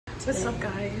What's up,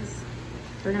 guys?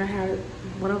 We're gonna have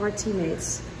one of our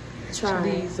teammates try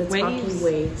these the talking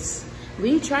waves.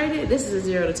 We tried it. This is a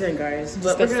 0 to 10, guys.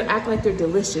 But we're gonna act like they're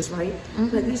delicious, right?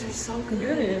 Like these are so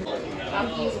good.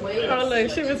 Takis waves. Oh,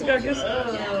 look, she was gonna get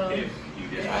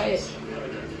Try it.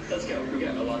 Let's go. We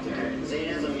got a lot to do. Zane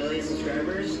has 1 million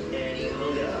subscribers and he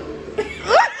hung it up.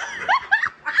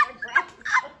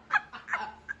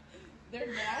 They're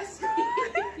nasty.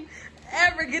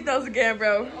 Ever get those again,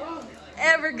 bro?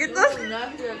 Ever get those?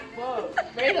 Nasty as fuck.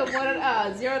 Rate them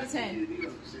 0 to 10.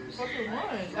 Fucking 1.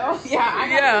 Oh yeah, I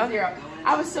got a 0.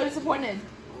 I was so disappointed.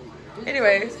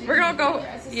 Anyways, we're gonna go.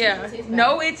 Yeah.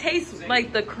 No, it tastes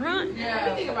like the crunch.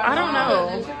 Yeah. I don't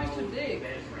know.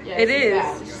 Yeah, It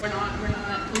is. We're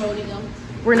not promoting them.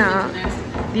 We're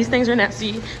not. These things are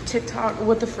nasty. TikTok,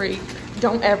 what the freak?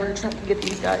 Don't ever try to get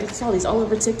these guys. I saw these all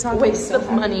over TikTok. Waste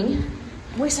of money.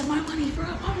 Waste of my money, bro.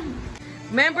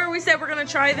 Remember we said we're gonna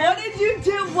try them? What did you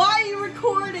do? Why are you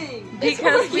recording?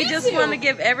 Because we just want to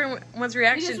give everyone's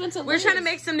reaction. We're trying to live.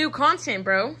 make some new content,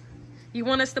 bro. You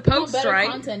want us to post, better right?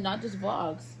 content, not just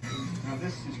vlogs. Now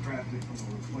this is crafted from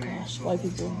the flame. Gosh, white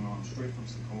people. Straight from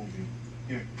Sokovia.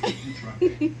 Here,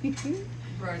 you try.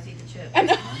 Bro, eat the chip. I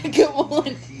know. Good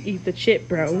one. Eat the chip,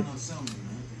 bro.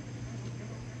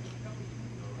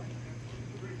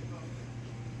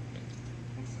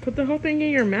 Put the whole thing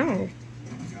in your mouth.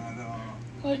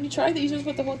 Why didn't you try that? You just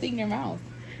put the whole thing in your mouth.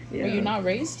 Yeah. Were you not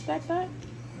raised like that?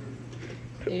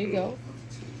 There you go.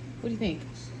 What do you think?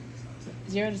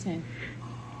 0 to 10.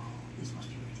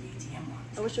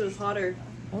 I wish it was hotter.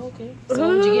 Oh, okay. So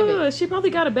what would you give it? She probably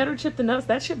got a better chip than us.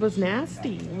 That chip was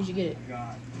nasty. What would you get it?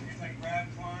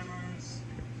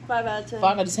 5 out of 10.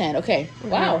 5 out of 10. Okay.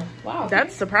 Wow. Wow.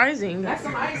 That's surprising. That's the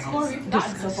highest score we've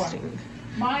gotten so far.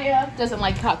 Maya doesn't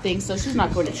like hot things, so she's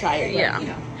not going to try it. But, Yeah. you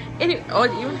know.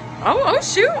 Oh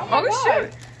shoot! my shoot!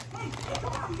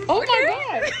 Oh my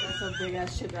god! That's a big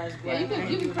ass chip, guys. Yeah,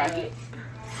 you can crack it.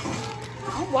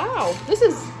 Oh wow! This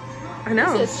is I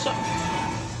know. this is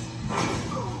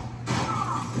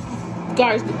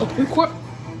guys. Record.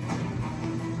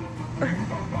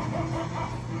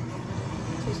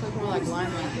 Tastes like more like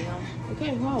lime, you know?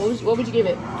 Okay. Wow. What would you give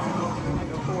it?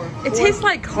 It tastes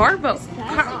like cardboard.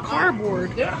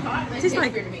 They're hot. They It tastes taste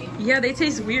like weird to me. yeah, they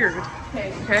taste weird.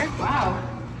 Okay. Okay, Wow.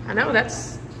 I know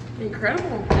that's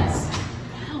incredible.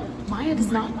 Wow. Maya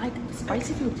does not like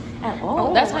spicy food at all.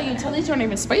 Oh. That's how you tell these aren't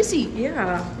even spicy.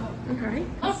 Yeah. Okay.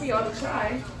 Not for y'all to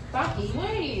try. Takis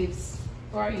waves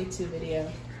for our YouTube video.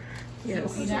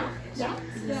 Yes. Down.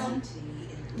 Down.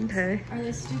 Okay. Are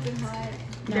they stupid hot?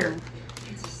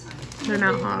 They're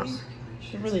not hot.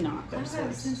 They're really not. I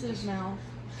have a sensitive mouth.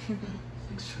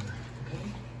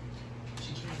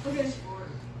 Okay.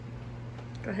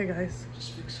 Go ahead, guys.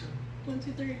 1,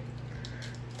 2, 3.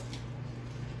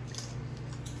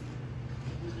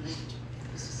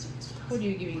 What are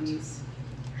you giving these?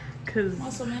 Cause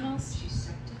Muscle menos?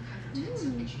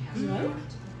 What?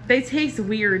 they taste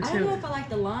weird I don't know too. if I like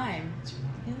the lime.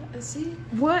 Yeah, see?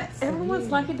 What? Everyone's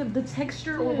liking the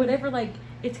texture or whatever. Like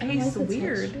it tastes like the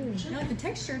weird. You know, like the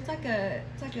texture, it's like a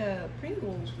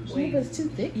Pringle Yeah, wave. but it's too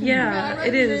thick. Yeah,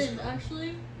 it is.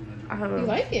 Actually. You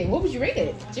like it? What would you rate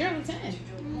it? 0 to 10.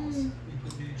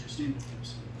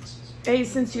 Hey,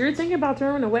 since you're thinking about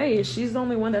throwing away, she's the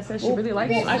only one that says she really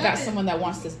likes Well, it. I got someone that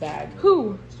wants this bag.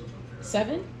 Who?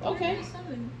 7? Okay.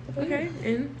 Okay,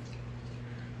 and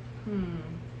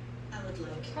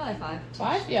Probably 5.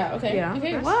 5? Yeah, okay. yeah.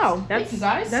 Okay, Wow, Thank you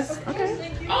guys. That's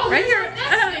okay. Oh, Right here.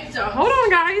 Hold on,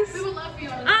 guys. We would love for you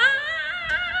all to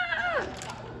Ah!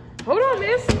 Hold on,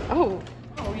 miss. Oh,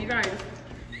 you guys.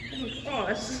 Oh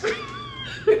gosh.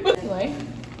 Anyway.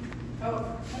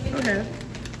 Okay.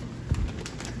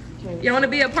 You want to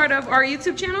be a part of our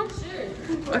YouTube channel?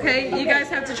 Sure. Okay, you guys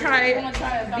have to try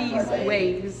these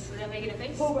waves.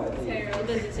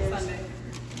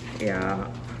 Yeah.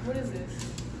 What is this?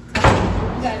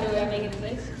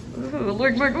 Ooh,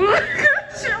 look.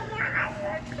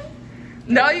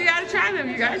 No, you gotta try them.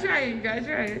 You gotta try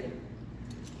it.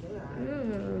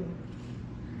 Ooh.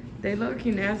 They look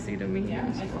nasty to me. Yeah,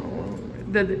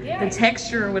 The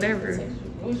texture or whatever.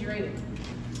 What would you rate it?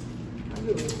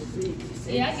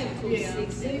 Yeah, I give it a cool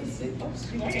 6. 6. Oh,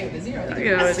 I gave it a 0.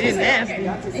 Yeah, they're nasty.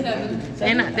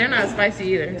 They're not spicy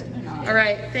either. All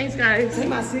right, thanks guys.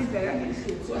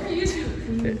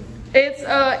 It's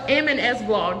M&S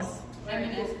Vlogs.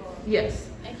 Yes.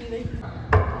 Thank you.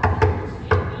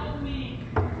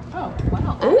 Oh,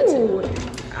 wow. Ooh,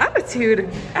 attitude.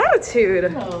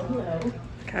 Hello.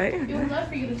 Okay. We would love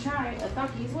for you to try a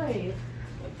Takis wave.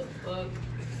 What the fuck?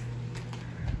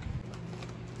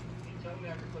 He told me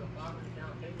I could put a 500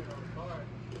 down payment on the car.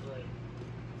 He's like,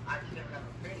 I can never have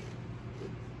a credit.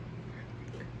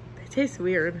 tastes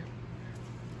weird.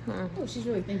 Oh, she's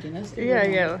really thinking. That's good. Yeah,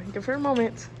 yeah. Give her a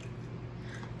moment.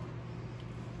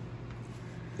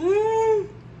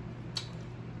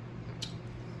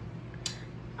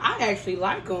 I actually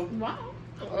like them. Wow.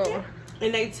 Oh.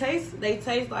 And they taste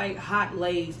like hot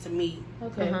Lays to me.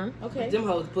 Okay. Okay. Them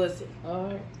hoes busting. All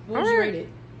right. What would you rate it?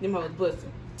 Them hoes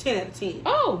busting. 10 out of 10.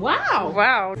 Oh, wow.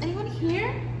 Wow. Anyone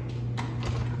here?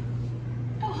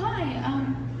 Oh, hi.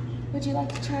 Would you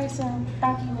like to try some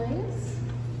Takis Lays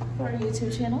for our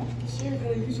YouTube channel? Sure,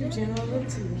 go to YouTube channel. I love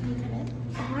to. Can you come in?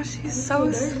 Oh, she's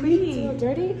so sweet.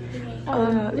 Dirty?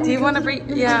 Do you want to bring?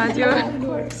 Yeah. Do you? Of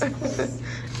course.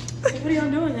 What are y'all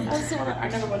doing then? Also, our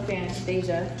number one fan,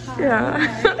 Deja.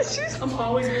 Yeah. She's. I'm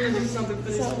always going to do something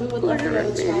for this. So we would love for you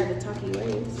to try the Takis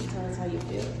Lays and tell us how you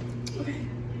feel. Okay.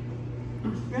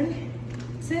 Ready?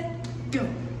 Set. Go.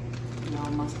 No,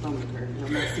 my stomach hurt.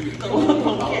 I'm not seeing it.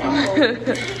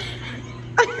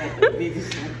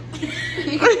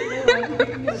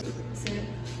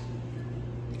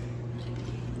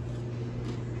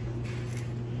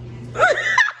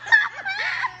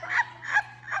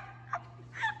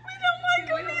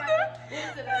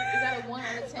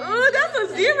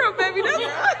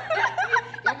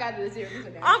 Y'all got it a 0.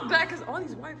 I'm glad because all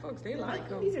these white folks, they like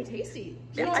them. These are tasty.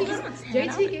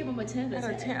 JT gave them a 10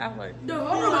 out of 10. I'm like, No,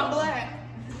 I'm not black.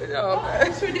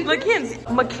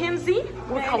 Mackenzie,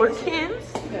 we'll call her Kins.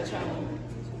 You gotta try one.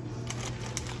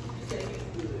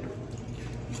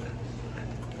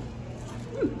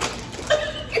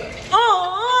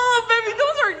 Oh, baby,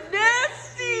 those are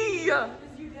nasty.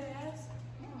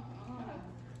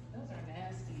 Those are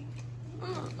nasty.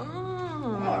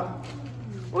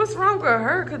 What's wrong with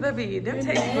her? Could that be them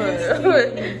taste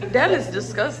good? That is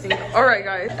disgusting. All right,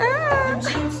 guys.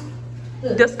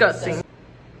 Disgusting.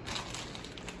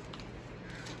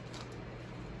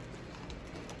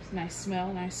 Nice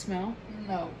smell, nice smell.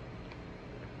 No.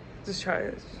 Just try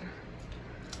it.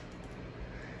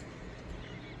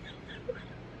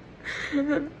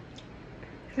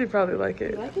 She'd probably like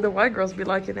it. Like it. The white girls be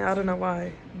liking it. I don't know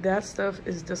why. That stuff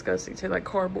is disgusting. Tastes like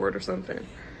cardboard or something.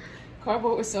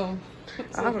 Cardboard with some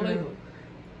I don't flavor. know.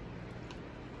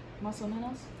 Want something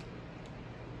else?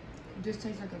 It just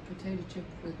tastes like a potato chip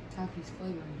with Takis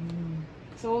flavor.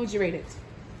 So what would you rate it?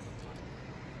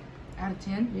 Out of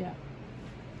 10? Yeah.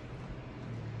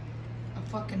 A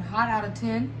fucking hot out of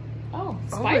 10. Oh,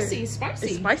 spicy, spicy.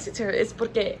 It's spicy too. It's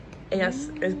porque es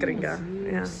gringa.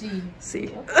 Yeah. Sí. See.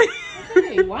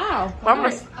 Okay, wow.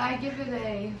 Vamos. I give it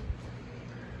a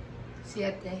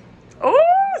 7. Oh,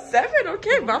 7.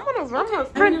 Okay, vámonos,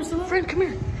 vámonos. Friend, come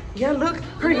here. Yeah, look,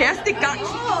 her nasty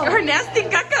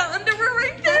caca underwear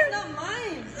right there. That's not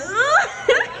mine.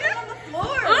 On the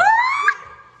floor.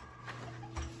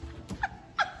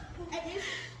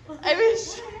 I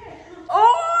wish.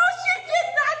 Oh, she did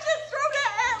not just throw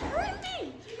that at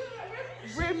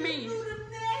Remy.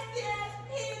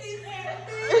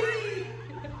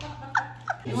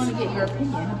 You want to get your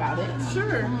opinion about it?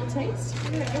 Sure. Taste?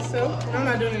 Yeah, I guess so. I'm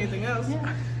not doing anything else.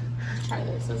 Yeah. Let's try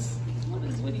this. What do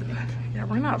you think? Yeah,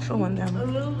 we're not filling A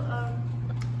them. little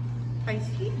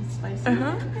spicy. Spicy.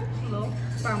 Uh-huh. A little.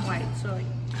 But I'm white, so like,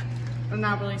 I'm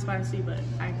not really spicy, but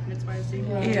I think it's spicy.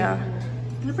 Yeah.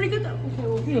 They're pretty good though.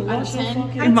 Out of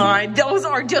 10? Mine, those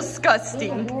are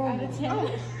disgusting. Out of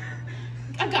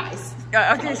 10? Guys.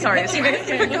 Okay, sorry.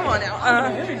 Come on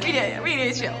now. We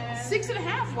need to chill.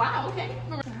 6.5. Wow. Okay.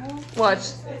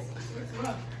 Watch.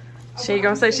 She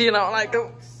gonna say she don't like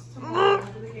them.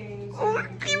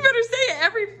 You better say it.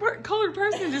 Every colored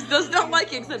person just does not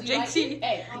like it except JT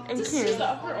Hey, and this Kim. is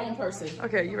her own person.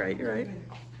 Okay, you're right. You're right.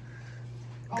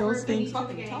 Those things.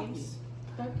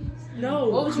 No.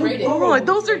 What would you rate it? Oh,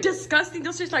 those are disgusting.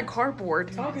 Those taste like cardboard.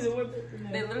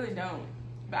 They literally don't.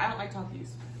 But I don't like Takis.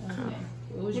 Okay.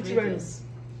 What would you What's rate your this?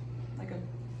 Like a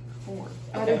 4.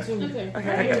 Okay.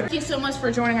 Okay. Thank you so much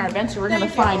for joining our adventure. We're gonna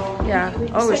find. Yeah.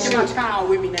 Oh, Taking my child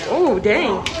with me now. oh,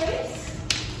 dang.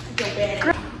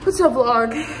 What's up,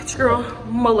 vlog? It's your girl,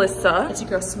 Melissa. It's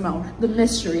your girl Simone. The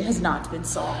mystery has not been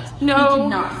solved. No. We did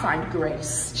not find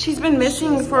Grace. She's been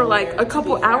missing for like a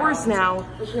couple hours now.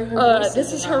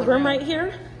 This is her room right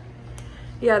here.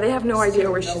 Yeah, they have no idea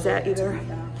where she's at either.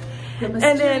 And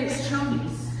then,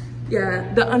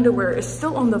 yeah, the underwear is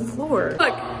still on the floor.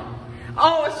 Look.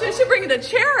 Oh, she should bring the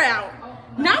chair out.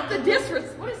 Not the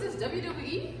disrespect. What is this,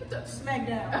 WWE?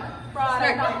 Smackdown.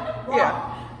 Friday night.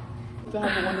 Yeah. Y'all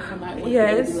have a wonderful night.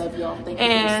 Yes. We love y'all. Thank you for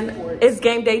your And support. it's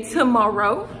game day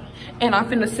tomorrow. And I'm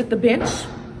finna sit the bench.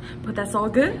 But that's all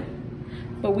good.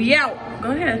 But we out.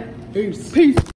 Go ahead. Peace. Peace.